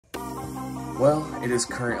Well, it is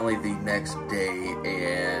currently the next day,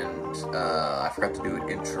 and I forgot to do an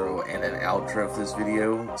intro and an outro for this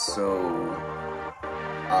video, so,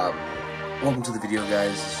 welcome to the video,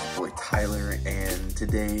 guys. This is your boy Tyler, and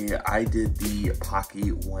today I did the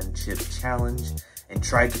Pocky One Chip Challenge and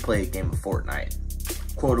tried to play a game of Fortnite.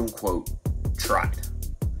 Quote unquote, tried.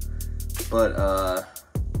 But,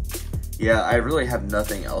 yeah, I really have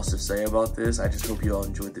nothing else to say about this. I just hope you all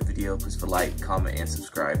enjoyed the video. Please like, comment, and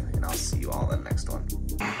subscribe, and I'll see you all in the next one.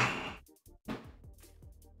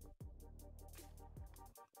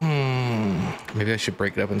 Maybe I should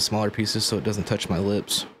break it up in smaller pieces so it doesn't touch my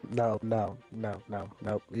lips. No.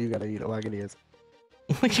 You gotta eat it like it is.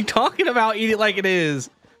 What are you talking about? Eat it like it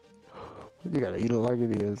is. You gotta eat it like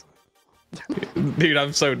it is. Dude,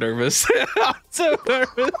 I'm so nervous. I'm so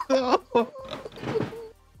nervous.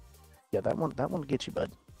 Yeah, that one will get you,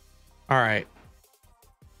 bud. All right.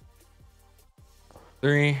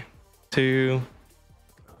 3, 2,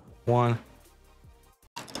 1.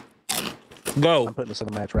 Go. I'm putting this in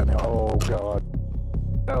a match right now. Oh god.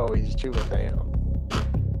 Oh, he's chewing down.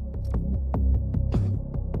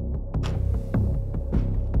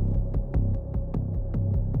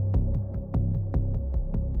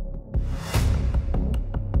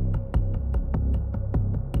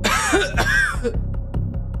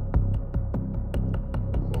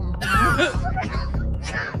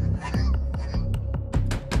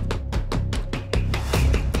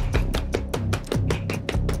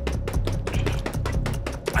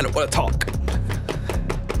 I don't want to talk.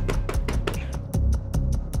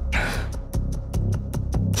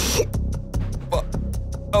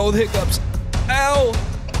 Oh, the hiccups. Ow.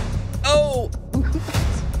 Oh.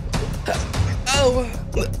 Oh.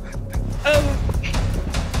 Oh.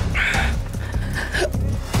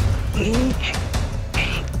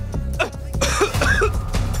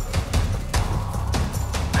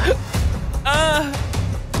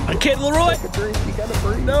 I can't, Leroy. Take a drink. You gotta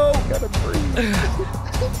breathe. No. You gotta breathe. You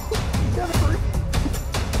gotta breathe.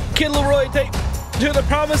 Kid Leroy, take to the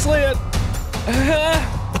promised land.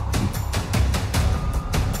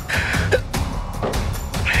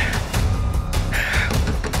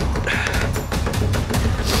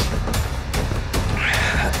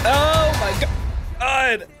 Oh my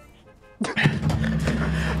god.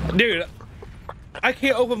 Dude, I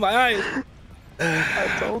can't open my eyes.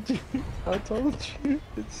 I told you.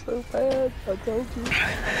 It's so bad. I told you.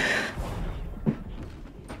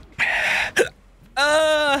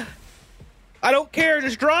 I don't care,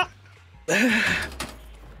 just drop.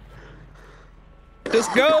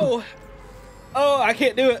 Just go. Oh, I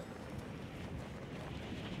can't do it.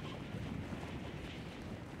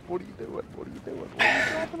 What are you doing? What are you doing? What are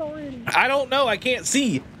you dropping already? I don't know, I can't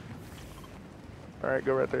see. Alright,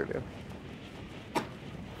 go right there then.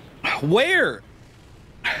 Where?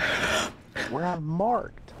 Where I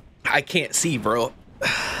marked. I can't see, bro.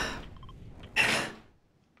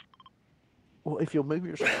 Well, if you'll move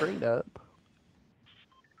your screen up.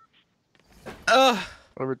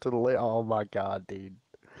 Over to the left. Oh my god, dude.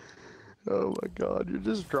 Oh my god, you're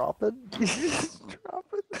just dropping. You're just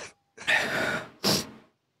dropping.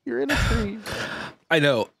 You're in a tree. I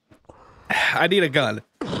know. I need a gun.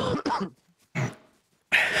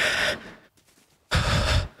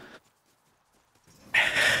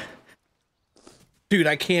 Dude,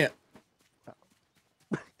 I can't.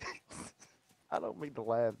 I don't mean to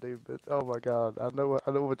laugh, dude, but oh my god, I know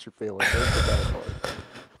what you're feeling. That's the bad part.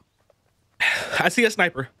 I see a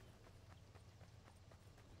sniper.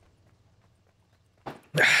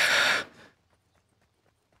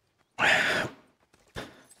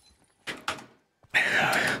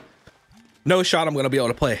 No shot I'm gonna be able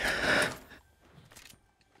to play.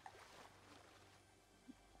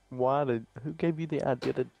 Who gave you the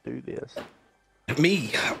idea to do this?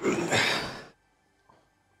 Me.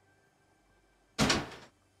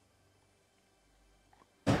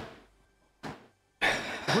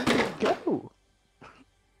 Where did you go?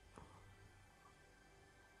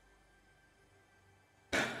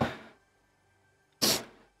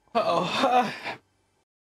 Uh-oh.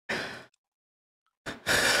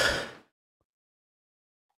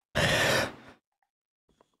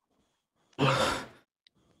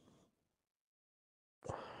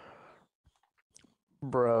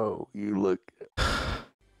 Bro, you look.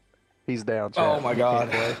 He's down, chat. Oh my god.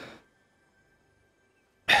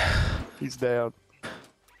 He's down.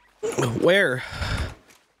 Where?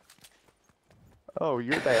 Oh,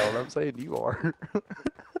 you're down. I'm saying you are.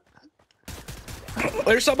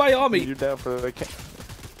 There's somebody on me. You're down for the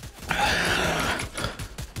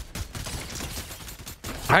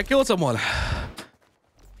I killed someone.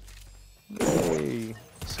 Hey.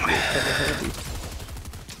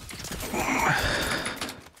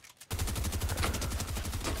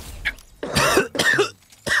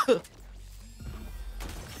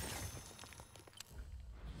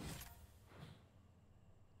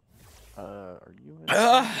 Are you in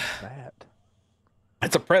that?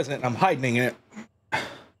 It's a present. I'm hiding it.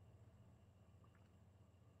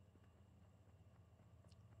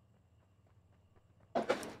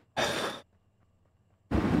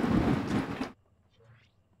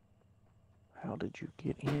 How did you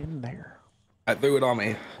get in there? I threw it on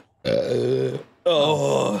me.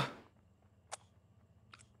 Oh.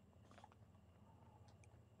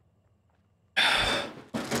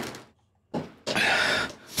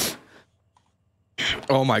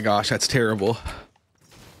 Oh my gosh, that's terrible.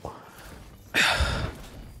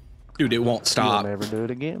 Dude, it won't stop. You'll never do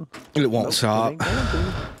it again. It won't stop. It ain't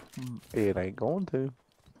going to. It ain't going to.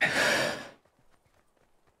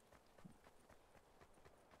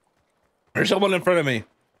 There's someone in front of me.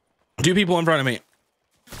 2 people in front of me.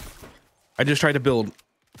 I just tried to build.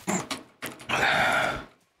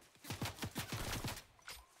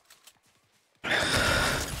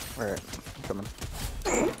 Alright, I'm coming.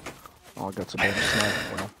 Oh, I got some damn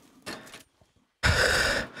sniper. Well.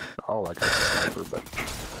 Oh, I got the sniper, but...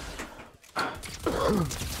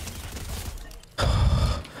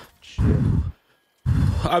 Shit.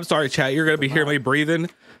 I'm sorry, chat. You're going to be hearing me breathing.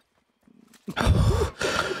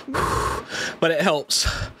 But it helps.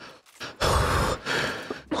 Have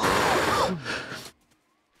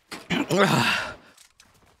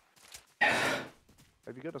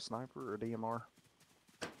you got a sniper or a DMR?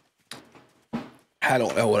 I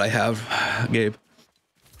don't know what I have, Gabe.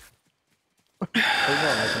 Hang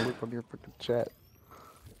on, I can look on your freaking chat.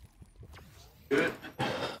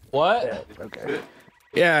 What? Yeah, okay.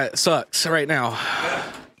 Yeah, it sucks right now.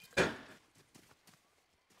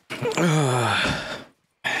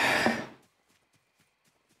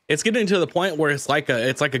 It's getting to the point where it's like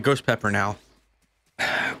a ghost pepper now.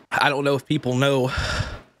 I don't know if people know.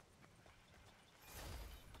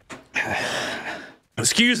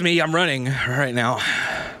 Excuse me, I'm running right now.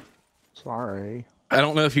 Sorry. I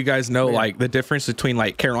don't know if you guys know like the difference between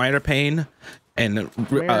like Carolina pain and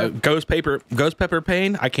ghost pepper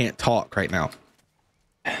pain. I can't talk right now.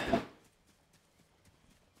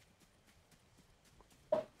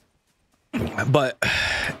 But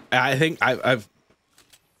I think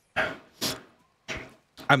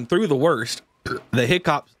I'm through the worst. The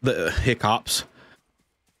hiccups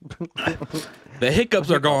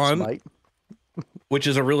are gone, which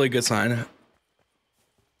is a really good sign.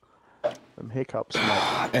 Them hiccups,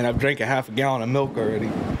 mate. And I've drank a half a gallon of milk already.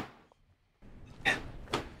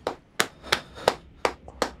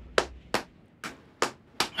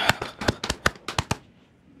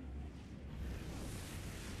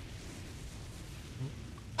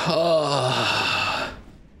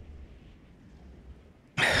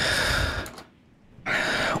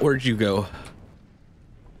 Where'd you go?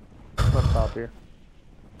 Up top here.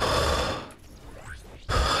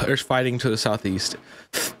 There's fighting to the southeast.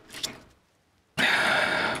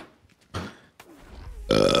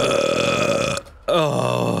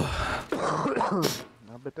 Oh.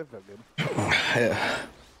 I bet that felt good. Yeah.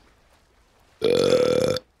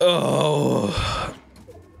 Oh.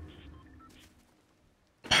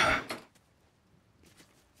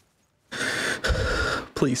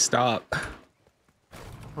 Please stop.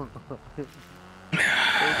 3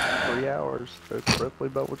 hours. That's roughly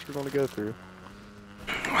about what you're going to go through.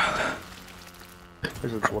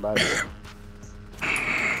 This is what I do.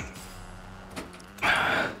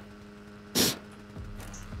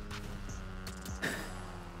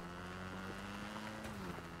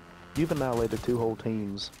 You've annihilated 2 whole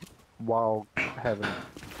teams while having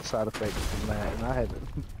side effects from that, and I haven't.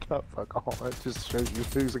 God, fuck all. That just shows you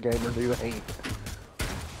who's a gamer and who ain't.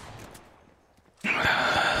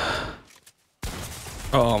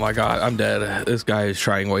 Oh my god, I'm dead. This guy is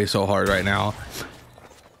trying way so hard right now.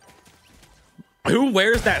 Who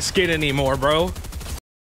wears that skin anymore, bro?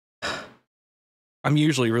 I'm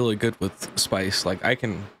usually really good with spice. Like I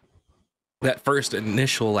can, that first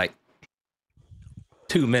initial like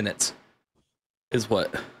 2 minutes is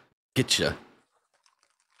what gets you.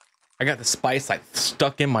 I got the spice like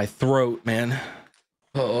stuck in my throat, man.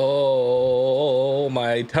 Oh,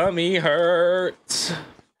 my tummy hurts.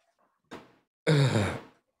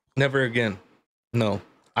 Never again. No,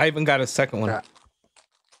 I even got a second one,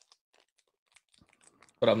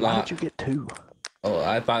 but I'm not. Why did you get 2? Oh,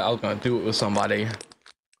 I thought I was gonna do it with somebody,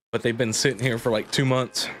 but they've been sitting here for like 2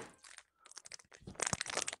 months.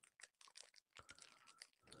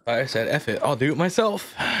 I said, F it, I'll do it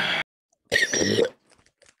myself.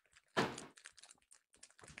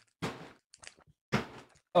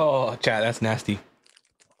 Oh, chat, that's nasty.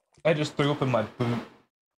 I just threw up in my boot.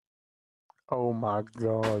 Oh my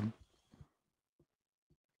god.